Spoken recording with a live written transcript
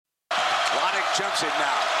jumps it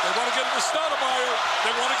now. They want to get it to Stoudemire.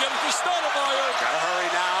 Gotta hurry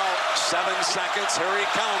now. 7 seconds. Here he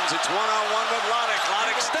comes. It's one-on-one with Lonick.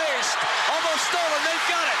 Lonick stays. Almost stolen. They've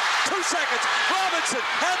got it. 2 seconds. Robinson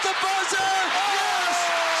at the buzzer. Yes.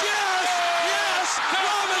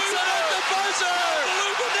 Robinson at the buzzer.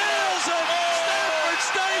 Nails it. Stanford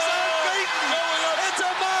stays unbeaten. It's a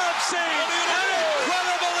mob scene. An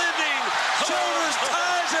incredible ending. Childers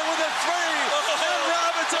ties it with a 3. And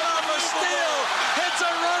Robinson off a steal. Hits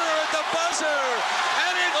a runner at the buzzer.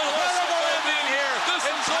 An incredible ending here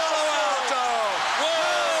in Palo Alto.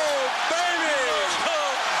 Whoa, baby.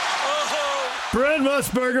 Brent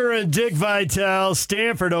Musburger and Dick Vitale,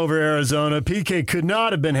 Stanford over Arizona. PK could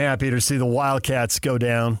not have been happier to see the Wildcats go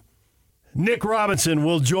down. Nick Robinson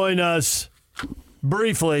will join us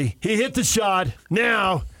briefly. He hit the shot.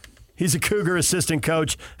 Now he's a Cougar assistant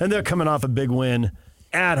coach, and they're coming off a big win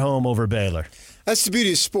at home over Baylor. That's the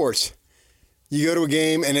beauty of sports. You go to a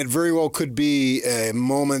game, and it very well could be a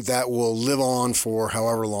moment that will live on for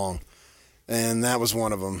however long. And that was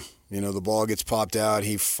one of them. You know, the ball gets popped out.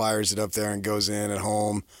 He fires it up there and goes in at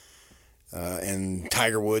home. And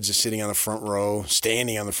Tiger Woods is sitting on the front row,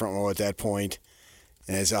 standing on the front row at that point.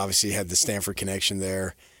 And has obviously had the Stanford connection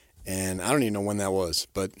there. And I don't even know when that was,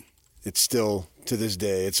 but it's still, to this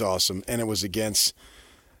day, it's awesome. And it was against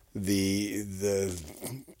the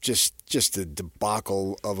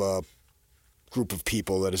debacle of a group of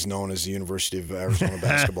people that is known as the University of Arizona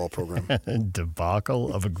basketball program.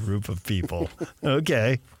 Debacle of a group of people.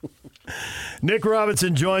 Okay. Nick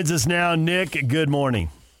Robinson joins us now. Nick, good morning.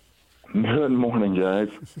 Good morning, guys.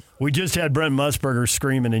 We just had Brent Musburger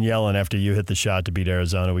screaming and yelling after you hit the shot to beat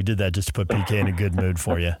Arizona. We did that just to put PK in a good mood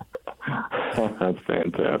for you. That's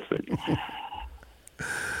fantastic.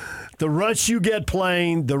 The rush you get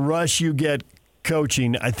playing, the rush you get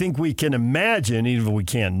coaching, I think we can imagine, even if we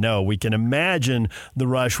can't know, we can imagine the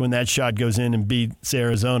rush when that shot goes in and beats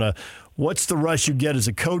Arizona. What's the rush you get as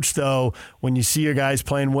a coach, though, when you see your guys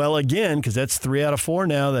playing well again? Because that's 3 out of 4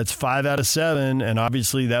 now. That's 5 out of 7. And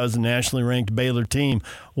obviously that was a nationally ranked Baylor team.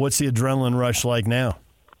 What's the adrenaline rush like now?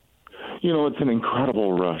 You know, it's an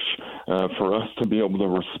incredible rush for us to be able to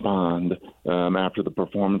respond after the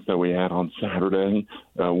performance that we had on Saturday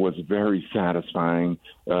was very satisfying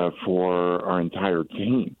for our entire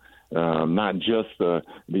team. Not just the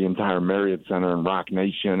entire Marriott Center and Rock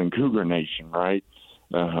Nation and Cougar Nation, right?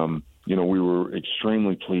 You know, we were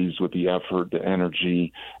extremely pleased with the effort, the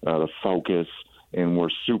energy, the focus, and we're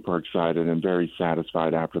super excited and very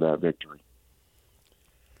satisfied after that victory.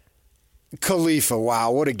 Khalifa, wow,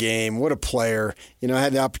 what a game, what a player. You know, I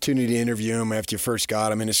had the opportunity to interview him after you first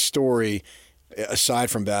got him, and his story, aside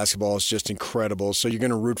from basketball, is just incredible. So you're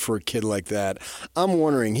going to root for a kid like that. I'm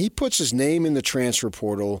wondering, he puts his name in the transfer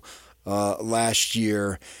portal last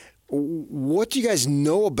year. What do you guys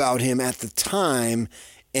know about him at the time,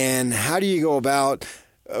 and how do you go about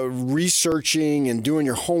researching and doing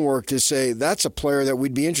your homework to say that's a player that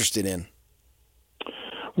we'd be interested in?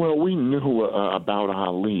 Well, we knew about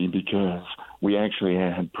Ali because we actually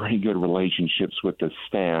had pretty good relationships with the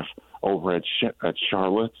staff over at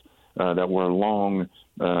Charlotte that were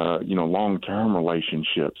long-term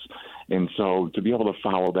relationships. And so to be able to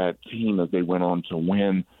follow that team as they went on to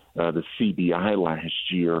win the CBI last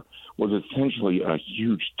year was essentially a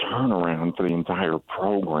huge turnaround for the entire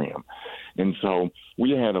program. And so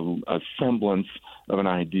we had a semblance of an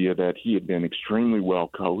idea that he had been extremely well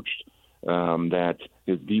coached, that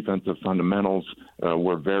his defensive fundamentals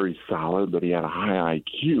were very solid, but he had a high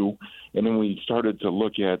IQ. And then we started to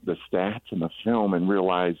look at the stats and the film and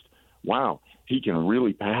realized, wow, he can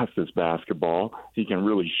really pass this basketball. He can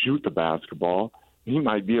really shoot the basketball. He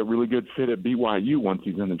might be a really good fit at BYU once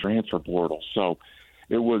he's in the transfer portal. So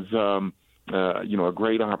it was, a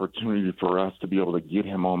great opportunity for us to be able to get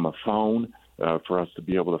him on the phone, for us to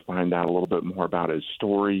be able to find out a little bit more about his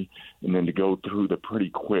story, and then to go through the pretty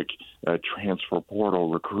quick transfer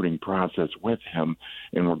portal recruiting process with him.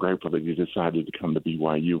 And we're grateful that he decided to come to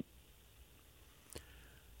BYU.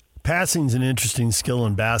 Passing's an interesting skill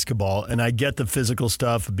in basketball, and I get the physical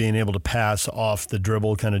stuff of being able to pass off the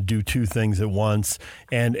dribble, kind of do two things at once,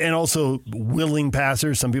 and also willing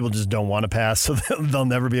passers. Some people just don't want to pass, so they'll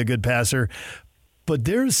never be a good passer. But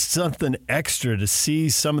there's something extra to see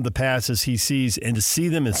some of the passes he sees and to see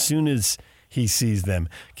them as soon as he sees them.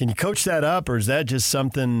 Can you coach that up, or is that just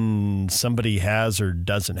something somebody has or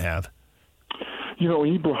doesn't have? You know,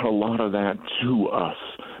 he brought a lot of that to us,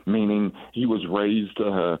 meaning he was raised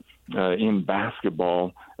in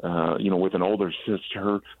basketball, with an older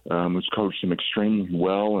sister who's coached him extremely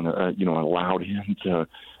well and, allowed him to,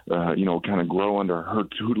 kind of grow under her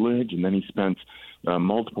tutelage. And then he spent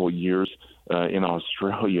multiple years in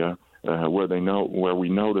Australia, where we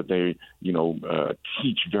know that they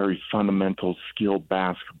teach very fundamental, skilled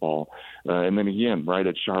basketball, and then again, right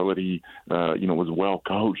at Charlotte, he was well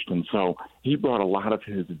coached, and so he brought a lot of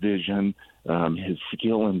his vision, his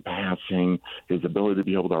skill in passing, his ability to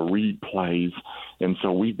be able to read plays, and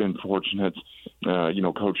so we've been fortunate.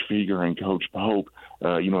 Coach Feger and Coach Pope,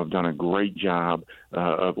 have done a great job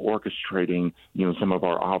of orchestrating some of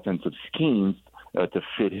our offensive schemes to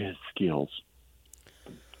fit his skills.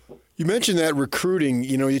 You mentioned that recruiting.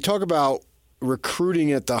 You talk about recruiting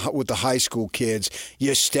with the high school kids.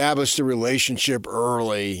 You establish the relationship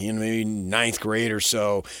early, maybe ninth grade or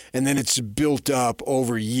so, and then it's built up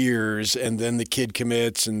over years, and then the kid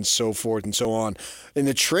commits and so forth and so on. In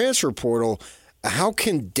the transfer portal, how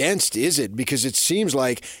condensed is it? Because it seems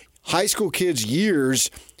like high school kids' years,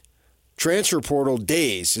 transfer portal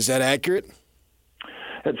days. Is that accurate?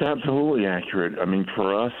 It's absolutely accurate. I mean,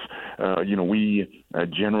 for us, we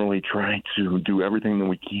generally try to do everything that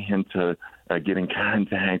we can to get in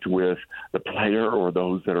contact with the player or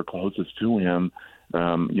those that are closest to him.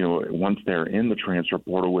 Once they're in the transfer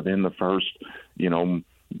portal within the first,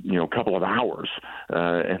 couple of hours,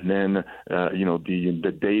 and then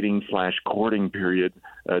the dating/courting period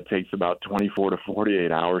takes about 24 to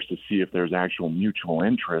 48 hours to see if there's actual mutual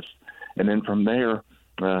interest, and then from there,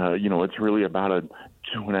 it's really about a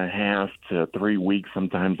 2.5 to 3 weeks,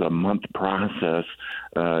 sometimes a month process,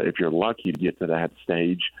 if you're lucky to get to that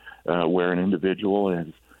stage where an individual has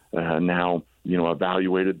now,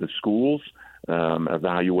 evaluated the schools,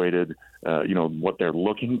 evaluated, what they're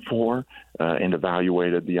looking for, and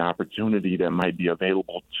evaluated the opportunity that might be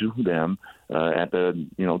available to them at the,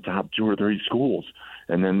 top 2 or 3 schools.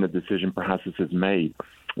 And then the decision process is made.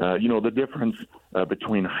 The difference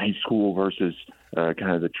between high school versus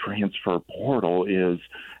kind of the transfer portal is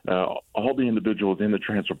all the individuals in the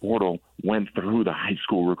transfer portal went through the high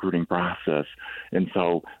school recruiting process. And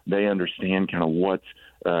so they understand kind of what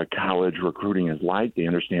college recruiting is like. They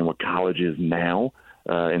understand what college is now.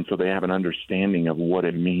 And so they have an understanding of what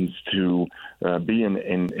it means to be in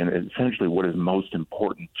essentially what is most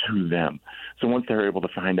important to them. So once they're able to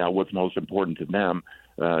find out what's most important to them,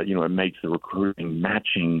 it makes the recruiting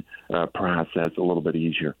matching process a little bit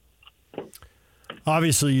easier.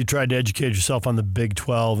 Obviously, you tried to educate yourself on the Big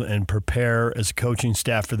 12 and prepare as a coaching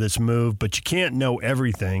staff for this move, but you can't know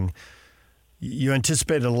everything. You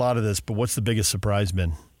anticipated a lot of this, but what's the biggest surprise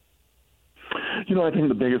been? I think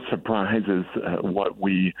the biggest surprise is what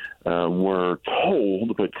we were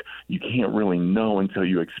told, but you can't really know until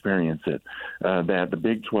you experience it, that the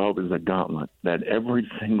Big 12 is a gauntlet, that every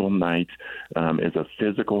single night is a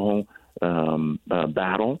physical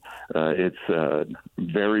battle. It's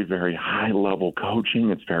very, very high-level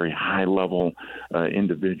coaching. It's very high-level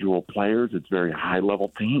individual players. It's very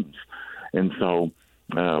high-level teams. And so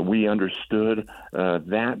we understood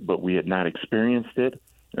that, but we had not experienced it.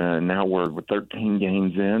 Now we're 13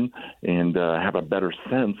 games in and have a better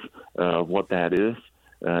sense of what that is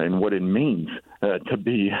and what it means to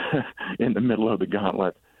be in the middle of the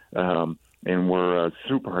gauntlet. And we're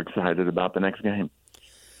super excited about the next game.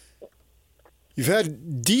 You've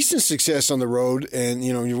had decent success on the road, and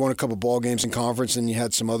you won a couple ball games in conference, and you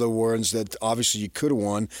had some other ones that obviously you could have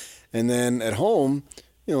won. And then at home,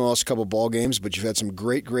 lost a couple ball games, but you've had some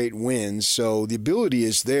great wins. So the ability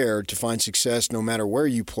is there to find success no matter where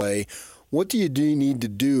you play. What do you need to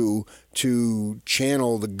do to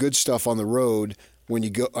channel the good stuff on the road when you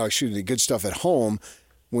go? The good stuff at home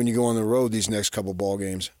when you go on the road these next couple ball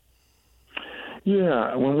games?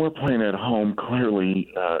 Yeah, when we're playing at home,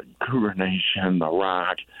 clearly Cougar Nation, the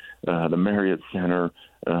Rock, the Marriott Center,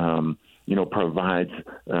 provides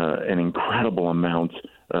an incredible amount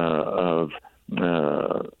of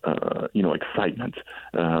excitement.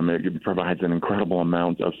 It provides an incredible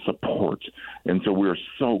amount of support. And so we're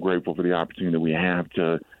so grateful for the opportunity that we have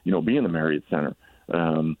to, be in the Marriott Center.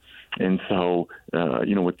 And so,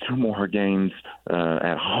 with 2 more games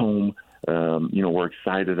at home, we're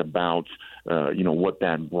excited about, what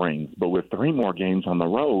that brings. But with 3 more games on the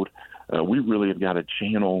road, we really have got to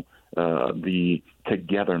channel the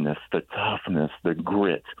togetherness, the toughness, the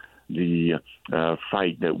grit, the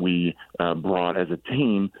fight that we brought as a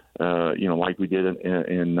team, like we did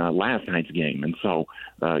in last night's game. And so,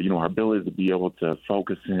 our ability to be able to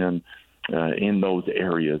focus in those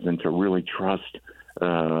areas and to really trust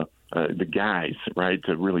the guys, right,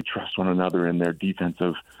 to really trust one another in their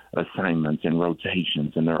defensive assignments and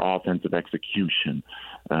rotations and their offensive execution.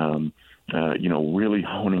 Really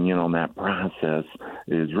honing in on that process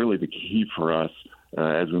is really the key for us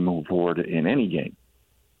as we move forward in any game.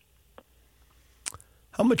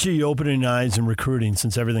 How much are you opening eyes and recruiting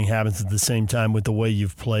since everything happens at the same time with the way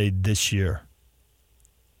you've played this year?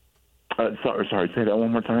 Sorry, say that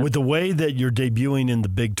one more time. With the way that you're debuting in the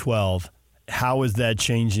Big 12, how is that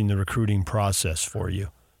changing the recruiting process for you?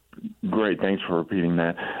 Great, thanks for repeating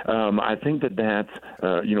that. I think that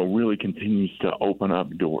really continues to open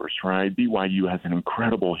up doors, right? BYU has an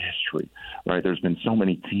incredible history, right? There's been so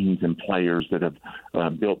many teams and players that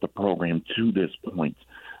have built the program to this point.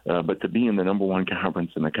 But to be in the number one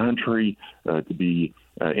conference in the country, to be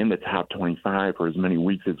in the top 25 for as many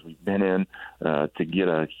weeks as we've been in, to get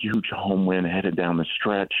a huge home win headed down the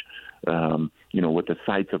stretch, with the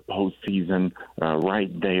sights of postseason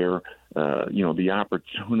right there, the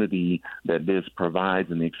opportunity that this provides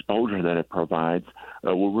and the exposure that it provides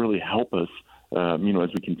will really help us, as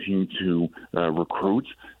we continue to recruit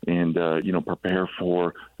and, prepare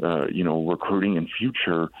for, recruiting and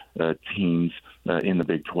future teams in the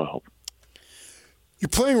Big 12. Your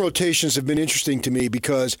playing rotations have been interesting to me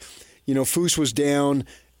because, Foose was down,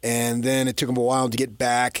 and then it took him a while to get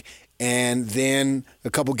back. And then a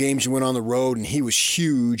couple games you went on the road, and he was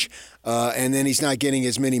huge. And then he's not getting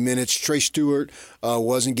as many minutes. Trey Stewart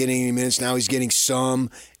wasn't getting any minutes. Now he's getting some.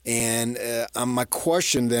 And my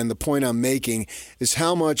question then, the point I'm making, is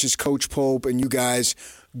how much is Coach Pope and you guys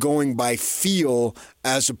going by feel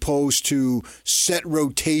as opposed to set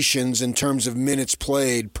rotations in terms of minutes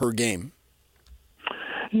played per game?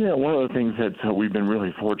 Yeah, one of the things that we've been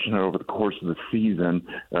really fortunate over the course of the season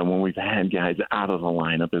when we've had guys out of the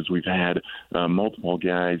lineup is we've had multiple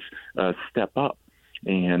guys step up.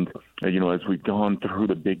 And, as we've gone through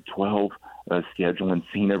the Big 12 schedule and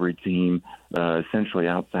seen every team essentially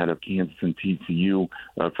outside of Kansas and TCU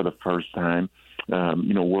for the first time,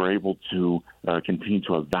 we're able to continue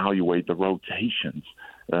to evaluate the rotations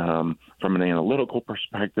from an analytical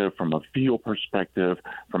perspective, from a feel perspective,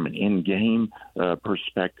 from an in-game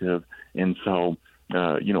perspective. And so,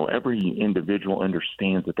 every individual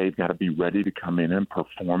understands that they've got to be ready to come in and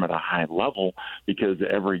perform at a high level because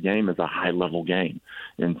every game is a high-level game.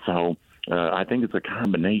 And so I think it's a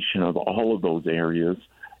combination of all of those areas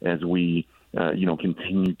as we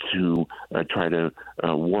continue to try to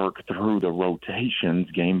work through the rotations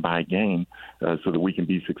game by game so that we can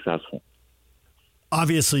be successful.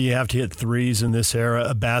 Obviously, you have to hit threes in this era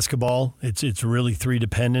of basketball. It's really three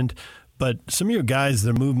dependent. But some of your guys,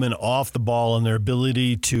 their movement off the ball and their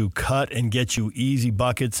ability to cut and get you easy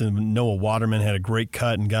buckets, and Noah Waterman had a great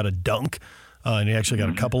cut and got a dunk, and he actually got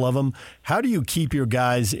a couple of them. How do you keep your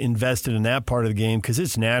guys invested in that part of the game? Because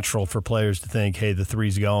it's natural for players to think, hey, the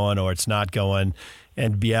three's going or it's not going,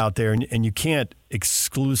 and be out there. And you can't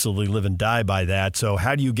exclusively live and die by that. So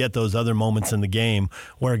how do you get those other moments in the game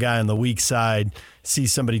where a guy on the weak side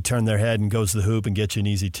sees somebody turn their head and goes to the hoop and gets you an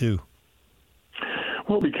easy two?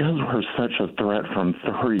 Well, because we're such a threat from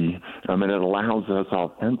three, and it allows us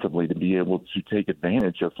offensively to be able to take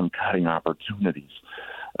advantage of some cutting opportunities.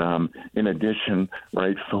 In addition,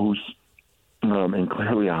 right, Foose and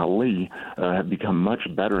clearly Ali have become much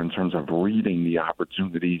better in terms of reading the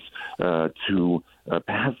opportunities to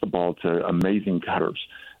pass the ball to amazing cutters.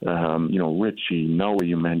 Richie, Noah,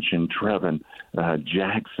 you mentioned, Trevin,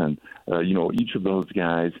 Jackson, each of those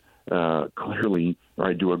guys clearly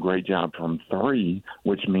do a great job from three,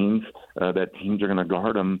 which means that teams are going to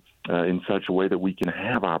guard them in such a way that we can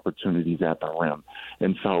have opportunities at the rim.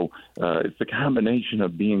 And so it's the combination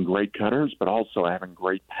of being great cutters, but also having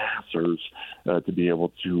great passers to be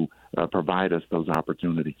able to provide us those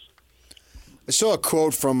opportunities. I saw a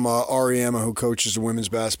quote from Ariema, who coaches the women's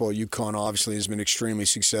basketball at UConn, obviously has been extremely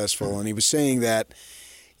successful, and he was saying that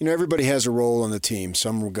everybody has a role on the team.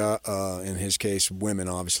 Some, in his case, women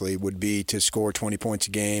obviously, would be to score 20 points a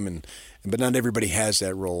game, but not everybody has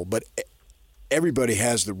that role. But everybody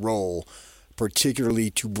has the role, particularly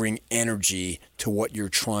to bring energy to what you're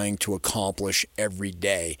trying to accomplish every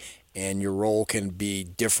day. And your role can be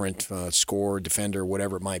different, scorer, defender,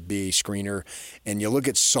 whatever it might be, screener. And you look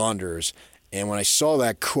at Saunders, and when I saw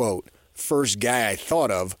that quote, first guy I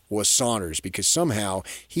thought of was Saunders, because somehow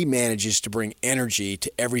he manages to bring energy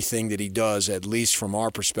to everything that he does, at least from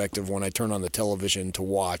our perspective when I turn on the television to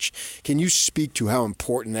watch. Can you speak to how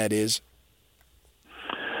important that is?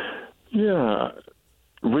 Yeah,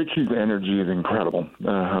 Richie's energy is incredible.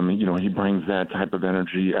 He brings that type of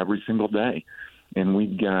energy every single day. And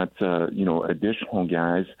we've got, additional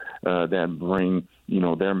guys that bring,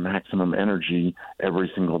 their maximum energy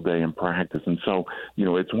every single day in practice. And so,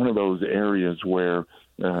 it's one of those areas where,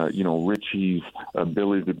 Richie's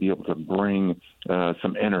ability to be able to bring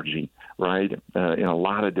some energy, right, in a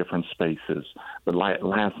lot of different spaces. But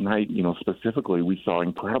last night, specifically, we saw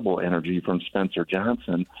incredible energy from Spencer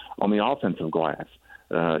Johnson on the offensive glass.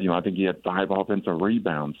 I think he had 5 offensive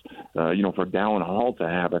rebounds. For Dallin Hall to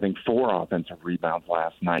have, I think, 4 offensive rebounds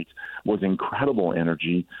last night was incredible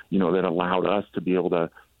energy, that allowed us to be able to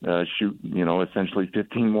shoot, essentially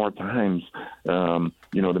 15 more times, than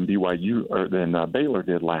BYU or than Baylor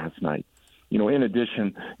did last night. In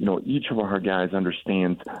addition, each of our guys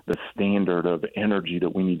understands the standard of energy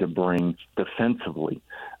that we need to bring defensively.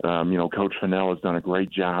 Coach Fennell has done a great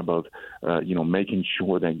job of, making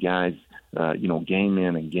sure that guys, game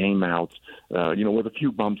in and game out, with a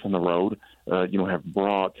few bumps in the road, have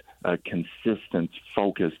brought a consistent,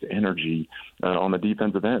 focused energy on the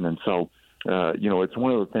defensive end. And so, it's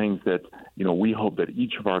one of the things that, we hope that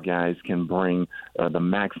each of our guys can bring the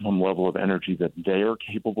maximum level of energy that they're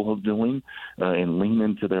capable of doing and lean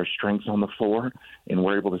into their strengths on the floor. And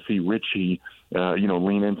we're able to see Richie,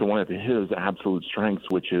 lean into one of his absolute strengths,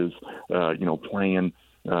 which is, playing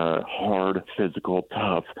hard, physical,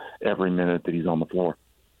 tough every minute that he's on the floor.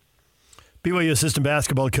 BYU assistant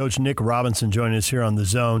basketball coach Nick Robinson joining us here on The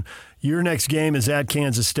Zone. Your next game is at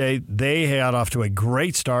Kansas State. They got off to a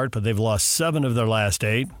great start, but they've lost 7 of their last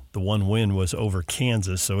 8. The one win was over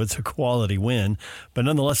Kansas, so it's a quality win. But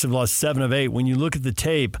nonetheless, they've lost 7 of 8. When you look at the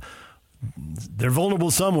tape, they're vulnerable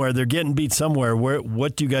somewhere. They're getting beat somewhere.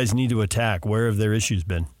 What do you guys need to attack? Where have their issues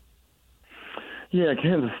been? Yeah,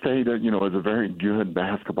 Kansas State, is a very good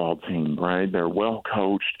basketball team, right? They're well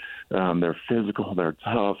coached. They're physical. They're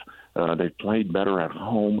tough. They've played better at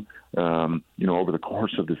home, over the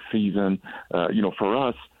course of the season. For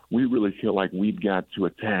us, we really feel like we've got to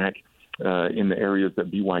attack in the areas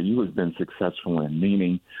that BYU has been successful in,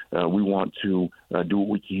 meaning we want to do what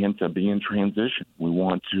we can to be in transition. We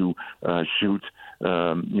want to shoot,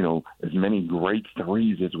 as many great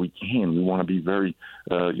threes as we can. We want to be very,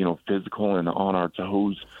 physical and on our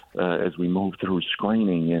toes as we move through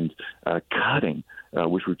screening and cutting,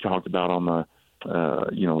 which we've talked about on the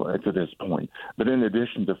to this point. But in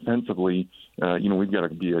addition, defensively, we've got to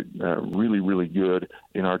be really, really good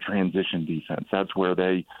in our transition defense. That's where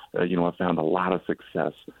they, have found a lot of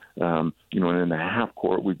success. And in the half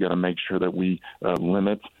court, we've got to make sure that we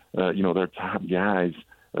limit, their top guys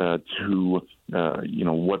to,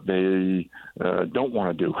 what they don't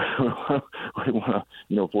want to do. We want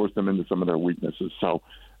to, force them into some of their weaknesses. So,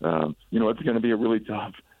 it's going to be a really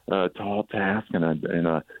tall task and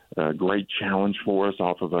a great challenge for us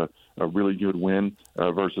off of a really good win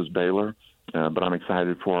versus Baylor. But I'm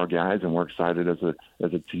excited for our guys, and we're excited as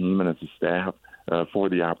a team and as a staff for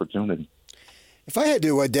the opportunity. If I had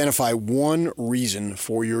to identify one reason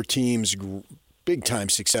for your team's big-time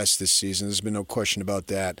success this season, there's been no question about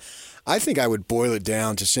that, I think I would boil it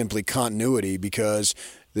down to simply continuity, because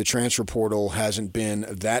the transfer portal hasn't been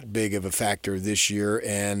that big of a factor this year,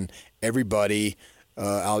 and everybody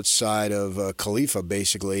outside of Khalifa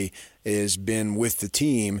basically has been with the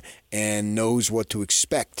team and knows what to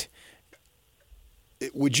expect.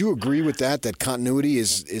 Would you agree with that continuity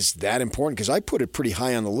is that important? Because I put it pretty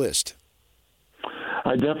high on the list.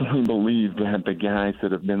 I definitely believe that the guys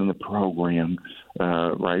that have been in the program,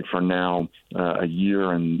 for now a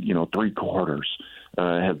year and 3 quarters,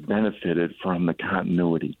 have benefited from the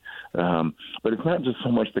continuity. But it's not just so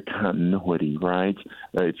much the continuity, right?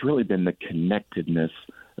 It's really been the connectedness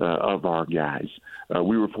of our guys.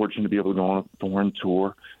 We were fortunate to be able to go on a foreign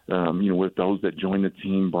tour, with those that joined the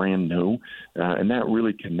team brand new, and that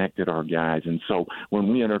really connected our guys. And so when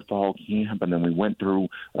we entered fall camp and then we went through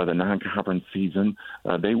the non-conference season,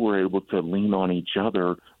 they were able to lean on each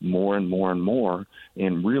other more and more and more,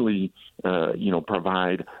 and really,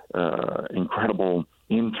 provide incredible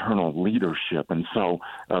internal leadership. And so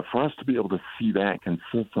for us to be able to see that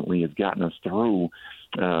consistently has gotten us through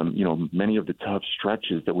many of the tough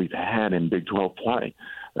stretches that we've had in Big 12 play.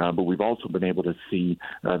 But we've also been able to see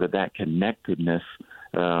that connectedness,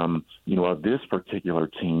 of this particular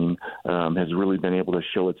team has really been able to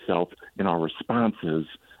show itself in our responses,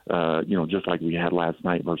 just like we had last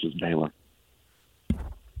night versus Baylor.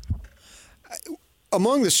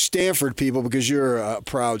 Among the Stanford people, because you're a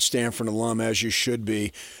proud Stanford alum, as you should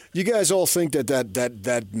be, you guys all think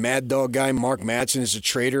that Mad Dog guy, Mark Madsen, is a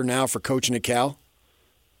traitor now for coaching at Cal?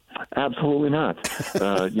 Absolutely not.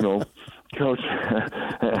 Coach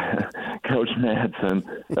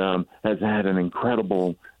Madsen has had an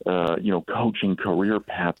incredible, coaching career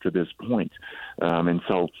path to this point. And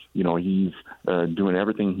so, he's doing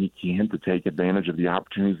everything he can to take advantage of the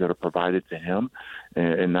opportunities that are provided to him.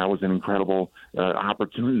 And that was an incredible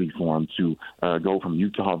opportunity for him to go from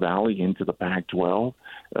Utah Valley into the Pac-12,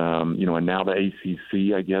 and now the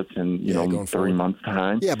ACC, I guess, in, 3 months'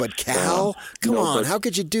 time. Yeah, but Cal, come on, how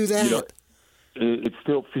could you do that? it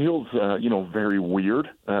still feels, very weird,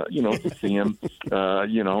 to see him,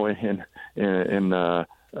 in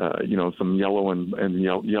some yellow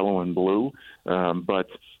and blue. But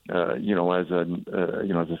as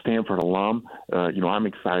a Stanford alum, I'm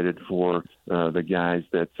excited for the guys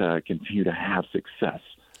that continue to have success.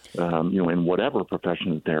 In whatever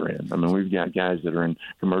profession that they're in. I mean, we've got guys that are in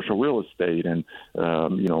commercial real estate and,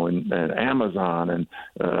 in Amazon and,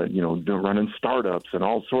 running startups and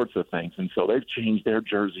all sorts of things. And so they've changed their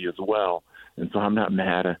jersey as well. And so I'm not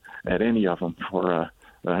mad at any of them for,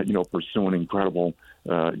 pursuing incredible,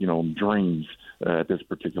 dreams at this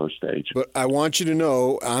particular stage. But I want you to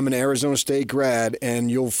know I'm an Arizona State grad,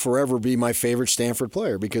 and you'll forever be my favorite Stanford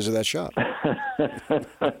player because of that shot.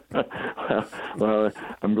 Well,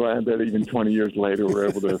 I'm glad that even 20 years later we're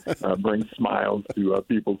able to bring smiles to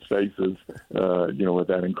people's faces, with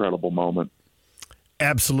that incredible moment.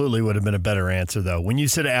 Absolutely would have been a better answer, though. When you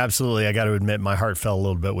said absolutely, I got to admit my heart fell a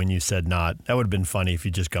little bit when you said not. That would have been funny if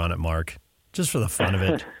you'd just gone at Mark, just for the fun of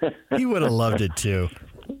it. He would have loved it, too.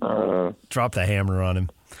 Drop the hammer on him.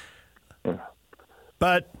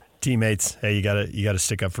 But teammates, hey, you gotta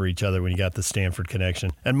stick up for each other when you got the Stanford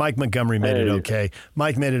connection. And Mike Montgomery made it okay.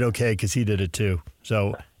 Mike made it okay because he did it too.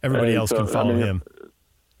 So everybody else can follow him.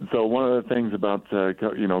 So one of the things about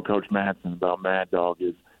Coach Madsen, about Mad Dog,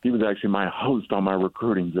 is he was actually my host on my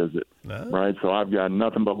recruiting visit, right? So I've got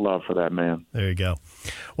nothing but love for that man. There you go.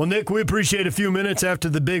 Well, Nick, we appreciate a few minutes after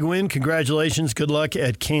the big win. Congratulations. Good luck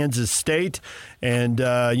at Kansas State. And,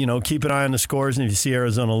 keep an eye on the scores. And if you see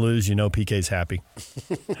Arizona lose, PK's happy.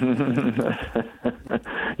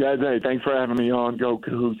 Guys, hey, thanks for having me on. Go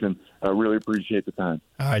Cougs, and I really appreciate the time.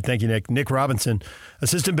 All right, thank you, Nick. Nick Robinson,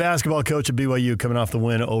 assistant basketball coach at BYU, coming off the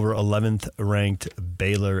win over 11th-ranked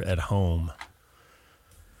Baylor at home.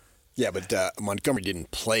 Yeah, but Montgomery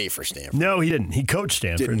didn't play for Stanford. No, he didn't. He coached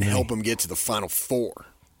Stanford. Didn't help him get to the Final Four.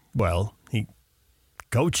 Well, he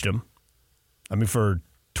coached him. For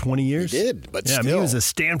 20 years. He did, but still. He was a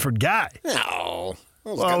Stanford guy. No.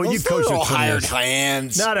 Well, you coached for 20 hired years.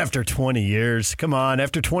 hands. Not after 20 years. Come on.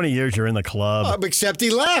 After 20 years, you're in the club. Except he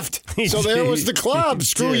left. So there was the club.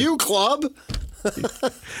 Screw you, club.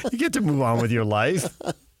 You get to move on with your life.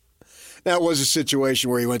 That was a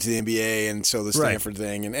situation where he went to the NBA, and so the Stanford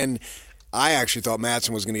thing. And I actually thought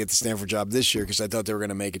Madsen was going to get the Stanford job this year because I thought they were going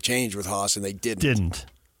to make a change with Haas, and they didn't.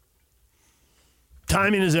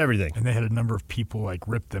 Timing is everything. And they had a number of people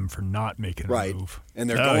rip them for not making a move. And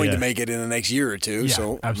they're going to make it in the next year or two,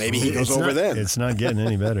 so absolutely. maybe he goes over then. It's not getting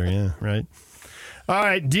any better, yeah, right. All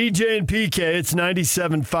right, DJ and PK, it's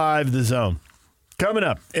 97.5 The Zone. Coming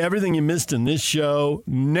up, everything you missed in this show.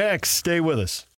 Next, stay with us.